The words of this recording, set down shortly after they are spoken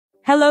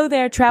Hello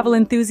there, travel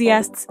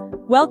enthusiasts.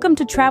 Welcome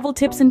to Travel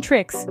Tips and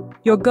Tricks,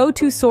 your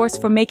go-to source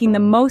for making the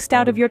most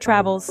out of your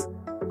travels.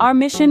 Our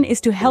mission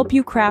is to help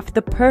you craft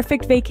the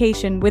perfect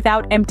vacation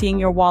without emptying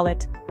your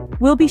wallet.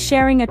 We'll be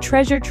sharing a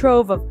treasure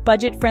trove of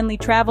budget-friendly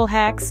travel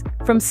hacks,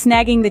 from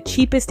snagging the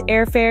cheapest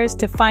airfares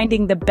to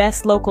finding the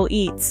best local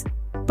eats.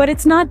 But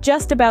it's not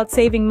just about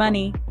saving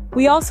money.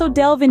 We also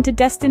delve into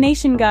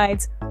destination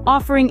guides,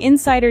 offering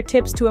insider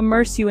tips to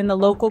immerse you in the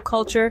local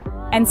culture,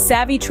 and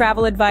savvy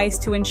travel advice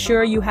to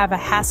ensure you have a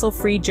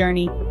hassle-free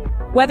journey.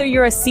 Whether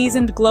you're a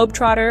seasoned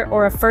globetrotter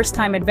or a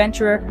first-time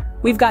adventurer,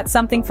 we've got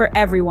something for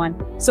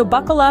everyone. So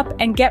buckle up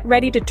and get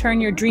ready to turn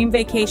your dream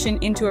vacation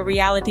into a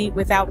reality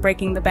without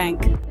breaking the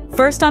bank.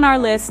 First on our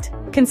list,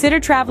 consider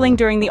traveling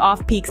during the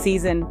off-peak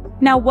season.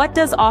 Now, what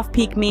does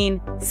off-peak mean?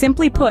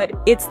 Simply put,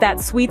 it's that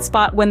sweet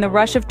spot when the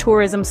rush of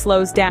tourism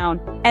slows down.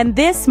 And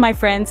this, my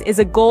friends, is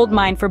a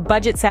goldmine for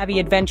budget-savvy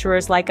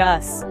adventurers like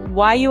us.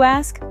 Why, you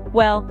ask?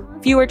 Well,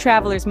 fewer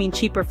travelers mean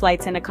cheaper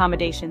flights and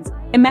accommodations.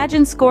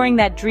 Imagine scoring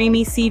that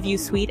dreamy sea view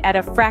suite at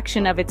a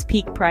fraction of its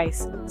peak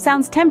price.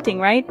 Sounds tempting,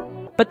 right?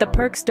 But the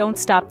perks don't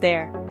stop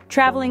there.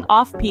 Traveling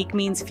off-peak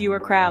means fewer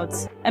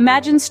crowds.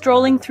 Imagine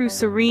strolling through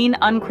serene,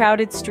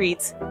 uncrowded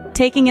streets,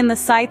 taking in the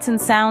sights and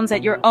sounds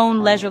at your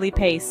own leisurely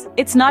pace.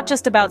 It's not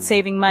just about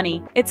saving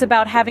money, it's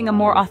about having a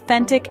more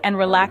authentic and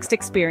relaxed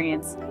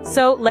experience.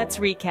 So let's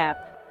recap.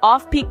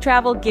 Off-peak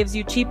travel gives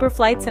you cheaper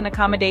flights and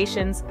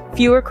accommodations,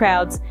 fewer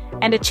crowds,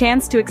 and a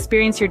chance to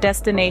experience your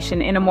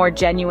destination in a more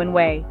genuine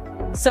way.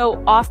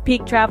 So,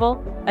 off-peak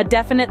travel, a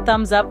definite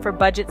thumbs up for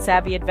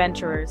budget-savvy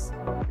adventurers.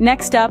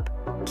 Next up,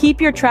 keep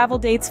your travel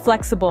dates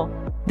flexible.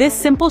 This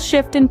simple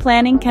shift in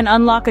planning can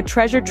unlock a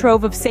treasure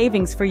trove of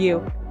savings for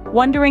you.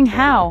 Wondering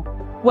how?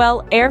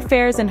 Well,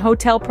 airfares and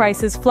hotel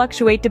prices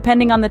fluctuate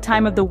depending on the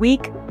time of the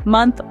week,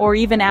 month, or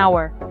even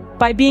hour.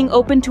 By being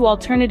open to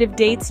alternative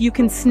dates, you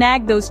can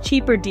snag those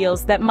cheaper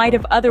deals that might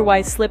have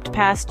otherwise slipped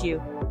past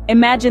you.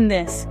 Imagine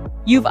this.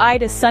 You've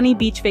eyed a sunny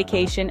beach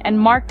vacation and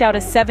marked out a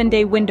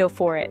 7-day window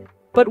for it.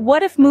 But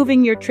what if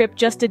moving your trip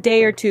just a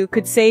day or two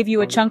could save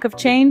you a chunk of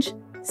change?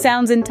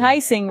 Sounds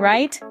enticing,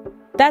 right?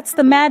 That's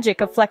the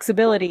magic of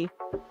flexibility.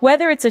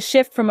 Whether it's a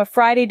shift from a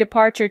Friday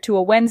departure to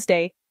a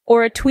Wednesday,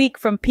 or a tweak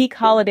from peak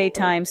holiday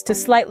times to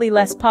slightly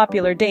less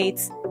popular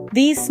dates,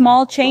 these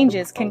small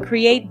changes can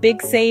create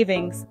big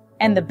savings.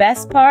 And the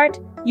best part?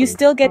 You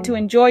still get to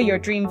enjoy your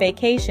dream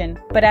vacation,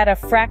 but at a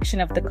fraction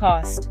of the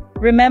cost.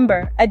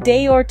 Remember, a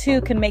day or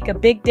two can make a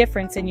big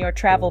difference in your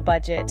travel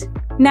budget.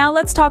 Now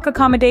let's talk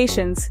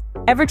accommodations.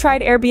 Ever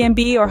tried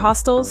Airbnb or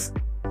hostels?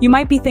 You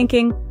might be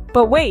thinking,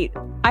 but wait,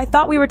 I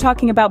thought we were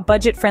talking about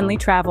budget-friendly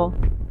travel.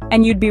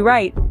 And you'd be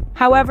right.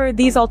 However,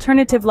 these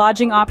alternative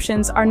lodging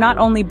options are not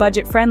only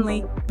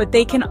budget-friendly, but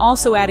they can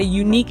also add a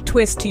unique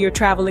twist to your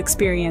travel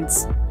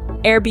experience.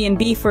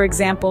 Airbnb, for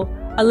example,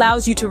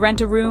 allows you to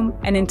rent a room,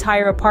 an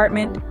entire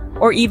apartment,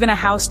 or even a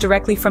house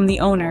directly from the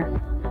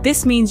owner.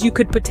 This means you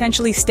could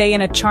potentially stay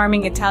in a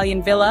charming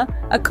Italian villa,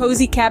 a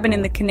cozy cabin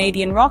in the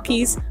Canadian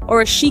Rockies, or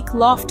a chic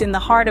loft in the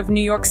heart of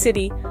New York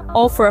City,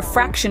 all for a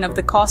fraction of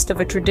the cost of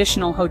a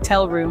traditional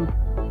hotel room.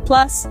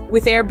 Plus,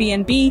 with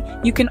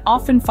Airbnb, you can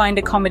often find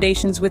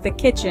accommodations with a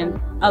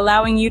kitchen,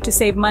 allowing you to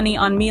save money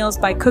on meals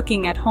by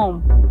cooking at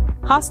home.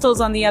 Hostels,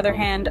 on the other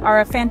hand,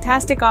 are a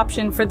fantastic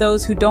option for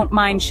those who don't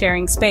mind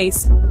sharing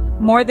space.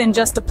 More than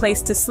just a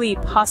place to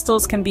sleep,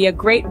 hostels can be a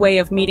great way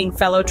of meeting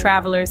fellow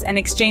travelers and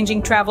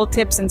exchanging travel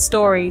tips and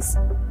stories.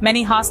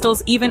 Many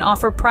hostels even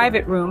offer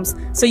private rooms,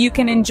 so you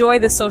can enjoy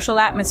the social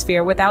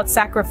atmosphere without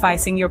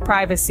sacrificing your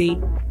privacy.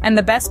 And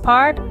the best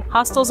part?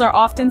 Hostels are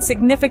often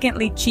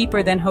significantly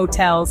cheaper than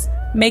hotels,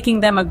 making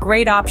them a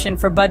great option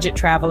for budget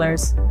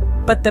travelers.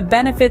 But the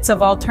benefits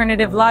of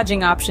alternative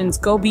lodging options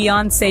go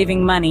beyond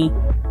saving money.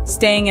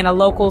 Staying in a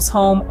local's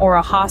home or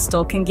a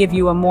hostel can give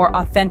you a more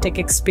authentic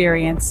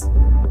experience.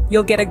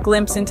 You'll get a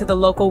glimpse into the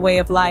local way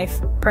of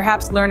life,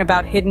 perhaps learn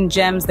about hidden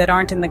gems that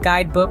aren't in the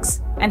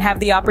guidebooks, and have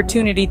the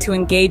opportunity to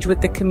engage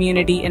with the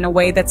community in a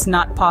way that's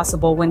not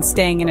possible when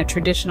staying in a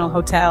traditional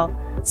hotel.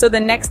 So the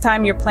next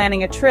time you're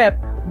planning a trip,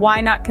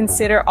 why not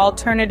consider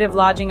alternative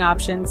lodging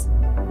options?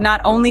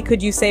 Not only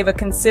could you save a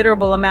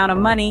considerable amount of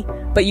money,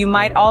 but you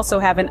might also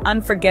have an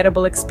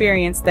unforgettable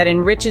experience that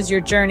enriches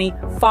your journey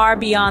far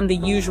beyond the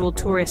usual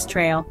tourist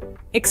trail.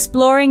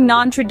 Exploring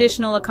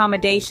non-traditional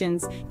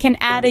accommodations can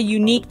add a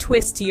unique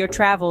twist to your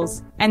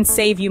travels and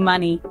save you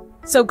money.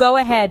 So go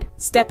ahead,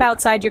 step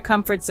outside your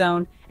comfort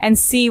zone, and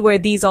see where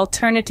these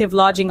alternative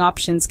lodging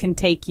options can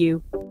take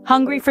you.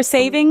 Hungry for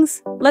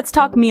savings? Let's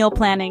talk meal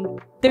planning.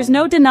 There's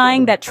no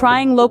denying that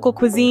trying local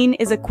cuisine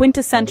is a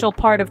quintessential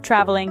part of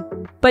traveling,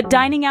 but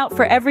dining out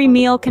for every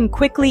meal can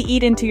quickly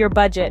eat into your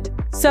budget.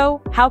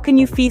 So, how can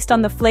you feast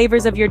on the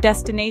flavors of your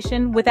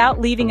destination without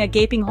leaving a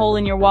gaping hole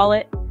in your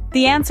wallet?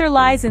 The answer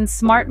lies in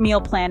smart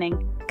meal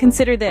planning.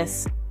 Consider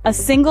this. A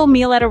single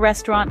meal at a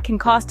restaurant can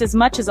cost as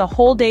much as a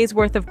whole day's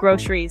worth of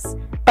groceries.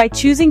 By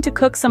choosing to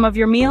cook some of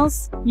your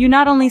meals, you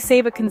not only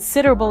save a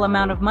considerable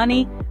amount of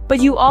money, but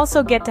you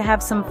also get to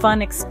have some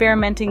fun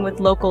experimenting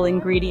with local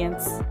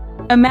ingredients.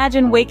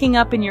 Imagine waking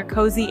up in your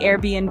cozy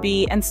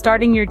Airbnb and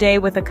starting your day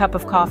with a cup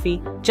of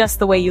coffee, just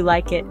the way you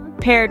like it,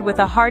 paired with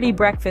a hearty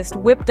breakfast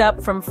whipped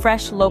up from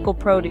fresh local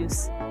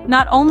produce.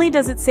 Not only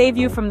does it save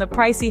you from the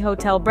pricey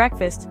hotel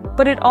breakfast,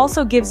 but it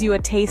also gives you a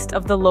taste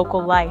of the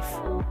local life.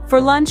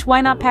 For lunch,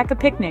 why not pack a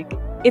picnic?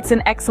 It's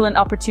an excellent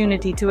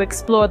opportunity to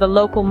explore the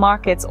local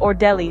markets or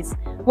delis,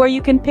 where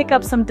you can pick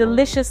up some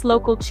delicious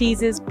local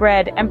cheeses,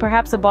 bread, and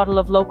perhaps a bottle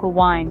of local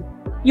wine.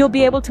 You'll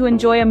be able to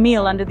enjoy a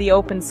meal under the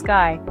open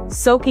sky,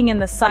 soaking in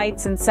the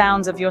sights and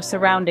sounds of your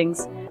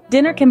surroundings.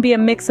 Dinner can be a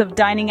mix of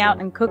dining out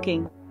and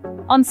cooking.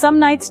 On some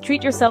nights,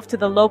 treat yourself to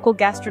the local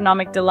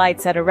gastronomic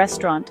delights at a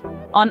restaurant.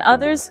 On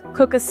others,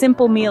 cook a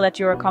simple meal at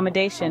your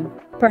accommodation,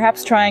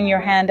 perhaps trying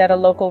your hand at a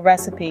local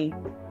recipe.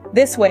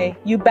 This way,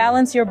 you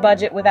balance your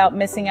budget without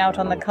missing out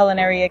on the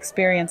culinary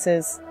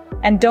experiences.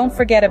 And don't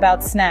forget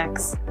about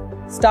snacks.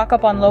 Stock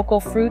up on local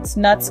fruits,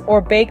 nuts,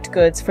 or baked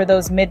goods for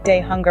those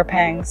midday hunger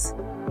pangs.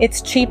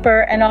 It's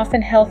cheaper and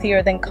often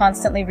healthier than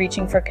constantly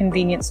reaching for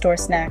convenience store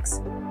snacks.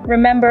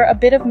 Remember, a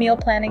bit of meal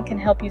planning can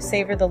help you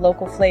savor the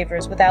local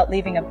flavors without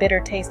leaving a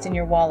bitter taste in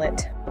your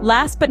wallet.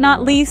 Last but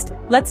not least,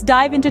 let's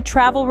dive into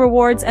travel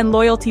rewards and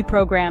loyalty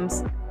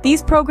programs.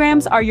 These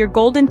programs are your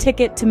golden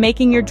ticket to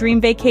making your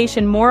dream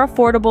vacation more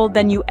affordable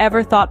than you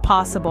ever thought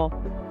possible.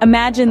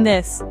 Imagine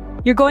this.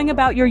 You're going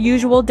about your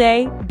usual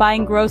day,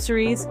 buying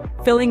groceries,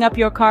 filling up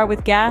your car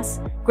with gas,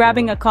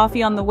 grabbing a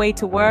coffee on the way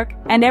to work,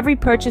 and every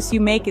purchase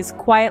you make is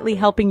quietly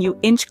helping you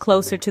inch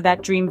closer to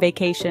that dream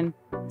vacation.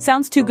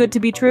 Sounds too good to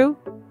be true?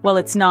 Well,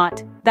 it's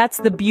not. That's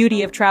the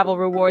beauty of travel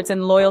rewards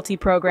and loyalty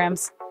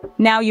programs.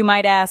 Now you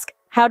might ask,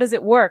 how does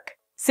it work?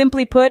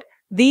 Simply put,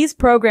 these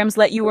programs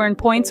let you earn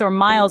points or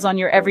miles on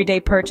your everyday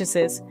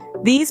purchases.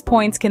 These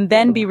points can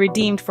then be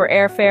redeemed for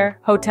airfare,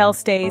 hotel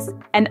stays,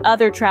 and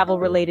other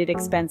travel-related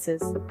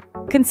expenses.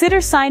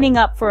 Consider signing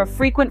up for a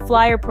frequent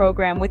flyer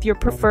program with your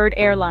preferred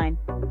airline.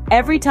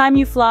 Every time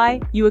you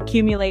fly, you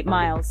accumulate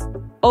miles.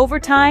 Over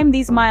time,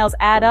 these miles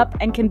add up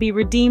and can be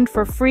redeemed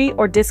for free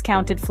or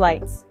discounted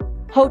flights.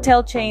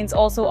 Hotel chains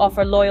also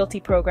offer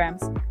loyalty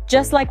programs.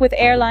 Just like with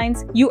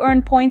airlines, you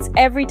earn points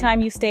every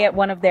time you stay at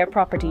one of their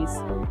properties.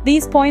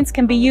 These points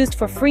can be used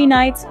for free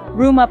nights,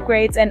 room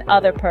upgrades, and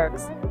other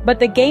perks. But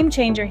the game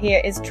changer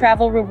here is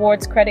travel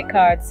rewards credit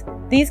cards.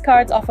 These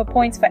cards offer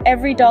points for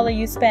every dollar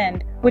you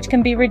spend, which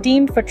can be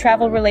redeemed for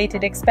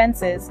travel-related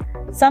expenses.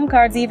 Some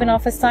cards even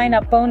offer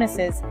sign-up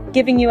bonuses,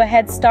 giving you a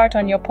head start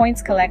on your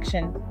points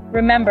collection.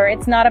 Remember,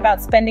 it's not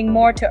about spending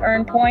more to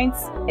earn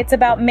points, it's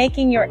about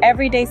making your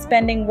everyday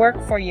spending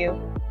work for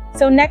you.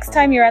 So next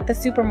time you're at the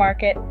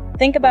supermarket,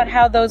 think about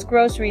how those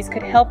groceries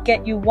could help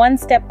get you one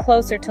step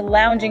closer to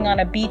lounging on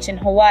a beach in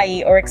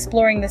Hawaii or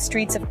exploring the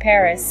streets of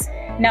Paris.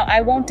 Now,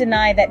 I won't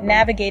deny that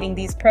navigating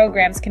these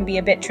programs can be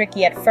a bit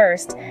tricky at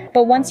first,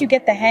 but once you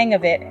get the hang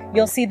of it,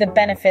 you'll see the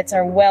benefits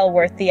are well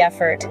worth the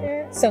effort.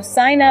 So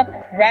sign up,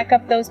 rack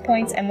up those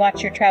points, and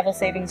watch your travel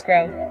savings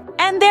grow.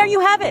 And there you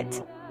have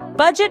it!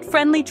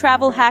 Budget-friendly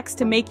travel hacks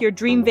to make your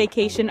dream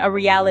vacation a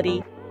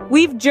reality.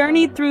 We've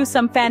journeyed through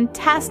some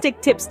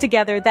fantastic tips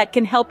together that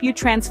can help you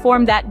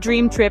transform that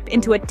dream trip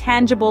into a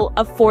tangible,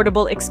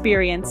 affordable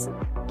experience.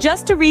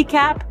 Just to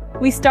recap,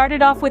 we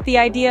started off with the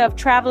idea of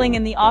traveling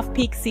in the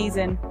off-peak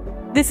season.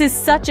 This is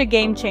such a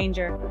game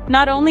changer.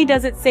 Not only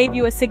does it save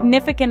you a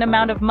significant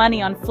amount of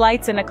money on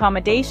flights and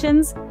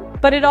accommodations,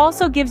 but it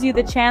also gives you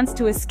the chance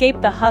to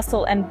escape the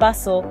hustle and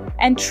bustle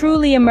and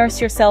truly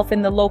immerse yourself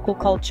in the local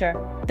culture.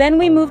 Then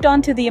we moved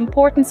on to the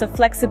importance of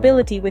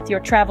flexibility with your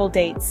travel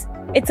dates.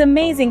 It's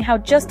amazing how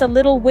just a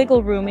little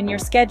wiggle room in your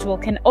schedule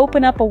can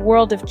open up a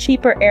world of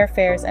cheaper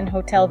airfares and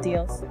hotel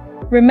deals.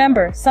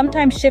 Remember,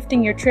 sometimes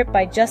shifting your trip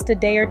by just a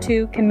day or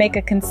two can make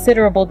a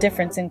considerable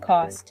difference in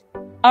cost.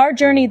 Our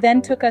journey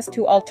then took us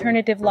to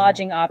alternative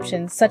lodging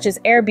options such as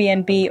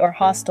Airbnb or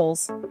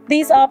hostels.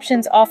 These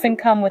options often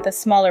come with a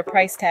smaller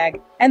price tag,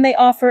 and they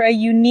offer a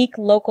unique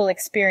local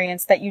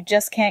experience that you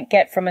just can't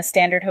get from a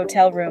standard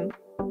hotel room.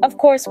 Of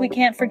course, we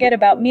can't forget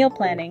about meal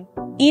planning.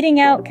 Eating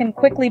out can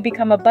quickly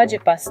become a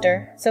budget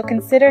buster, so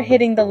consider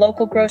hitting the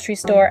local grocery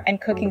store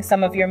and cooking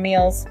some of your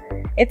meals.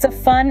 It's a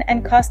fun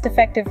and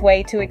cost-effective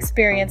way to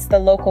experience the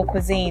local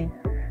cuisine.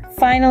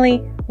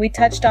 Finally, we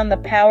touched on the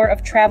power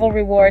of travel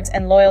rewards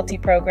and loyalty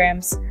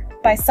programs.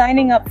 By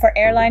signing up for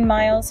airline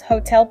miles,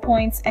 hotel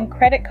points, and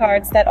credit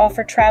cards that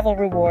offer travel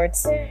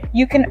rewards,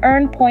 you can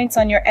earn points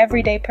on your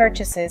everyday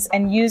purchases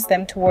and use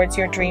them towards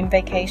your dream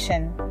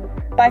vacation.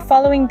 By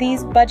following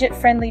these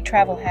budget-friendly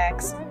travel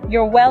hacks,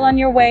 you're well on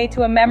your way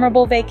to a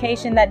memorable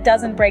vacation that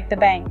doesn't break the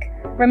bank.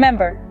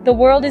 Remember, the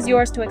world is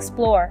yours to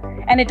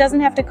explore, and it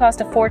doesn't have to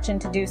cost a fortune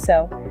to do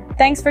so.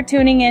 Thanks for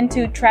tuning in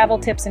to Travel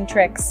Tips and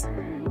Tricks.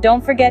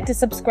 Don't forget to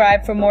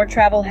subscribe for more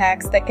travel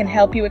hacks that can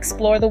help you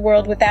explore the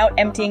world without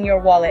emptying your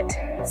wallet.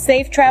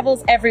 Safe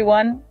travels,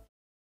 everyone!